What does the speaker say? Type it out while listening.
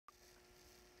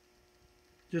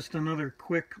Just another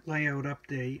quick layout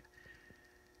update.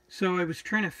 So I was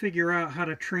trying to figure out how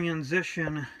to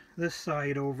transition this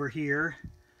side over here,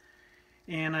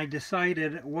 and I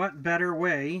decided what better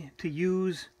way to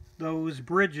use those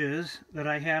bridges that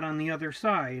I had on the other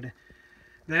side.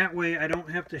 That way I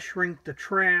don't have to shrink the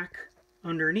track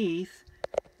underneath,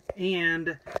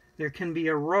 and there can be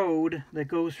a road that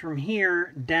goes from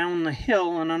here down the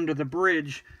hill and under the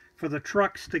bridge for the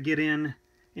trucks to get in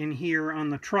here on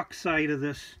the truck side of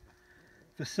this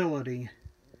facility.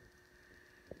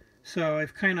 So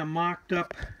I've kind of mocked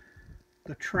up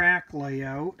the track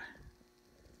layout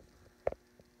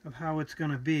of how it's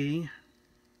going to be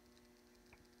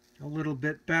a little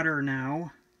bit better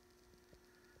now.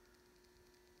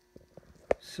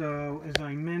 So as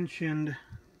I mentioned,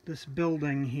 this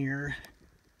building here,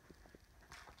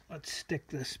 let's stick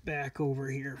this back over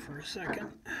here for a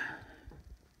second.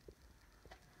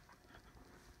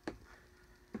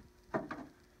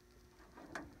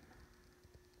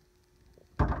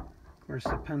 Of course,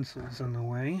 the pencil's in the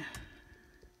way.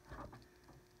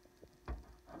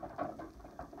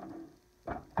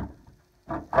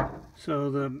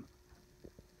 So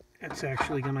it's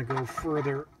actually going to go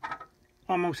further,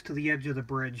 almost to the edge of the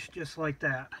bridge, just like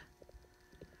that.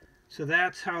 So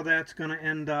that's how that's going to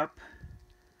end up.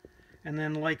 And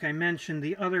then, like I mentioned,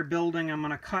 the other building I'm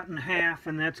going to cut in half,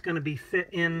 and that's going to be fit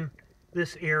in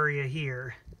this area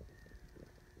here.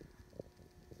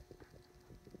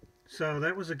 So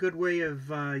that was a good way of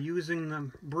using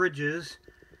the bridges,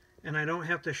 and I don't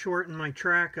have to shorten my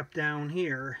track up down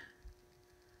here.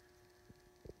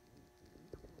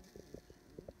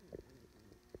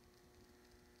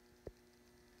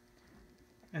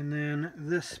 And then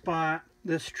this spot,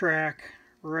 this track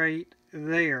right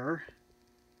there,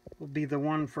 will be the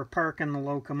one for parking the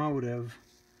locomotive.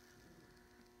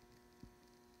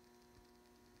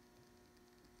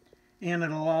 And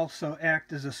it'll also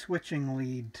act as a switching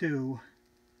lead too,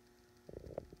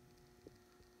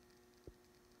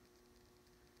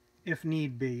 if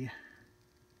need be.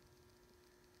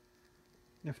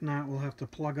 If not, we'll have to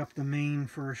plug up the main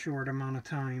for a short amount of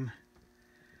time.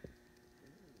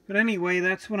 But anyway,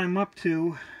 that's what I'm up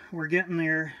to. We're getting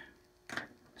there.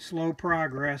 Slow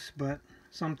progress, but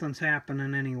something's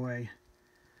happening anyway.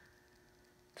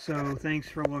 So thanks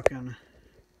for looking.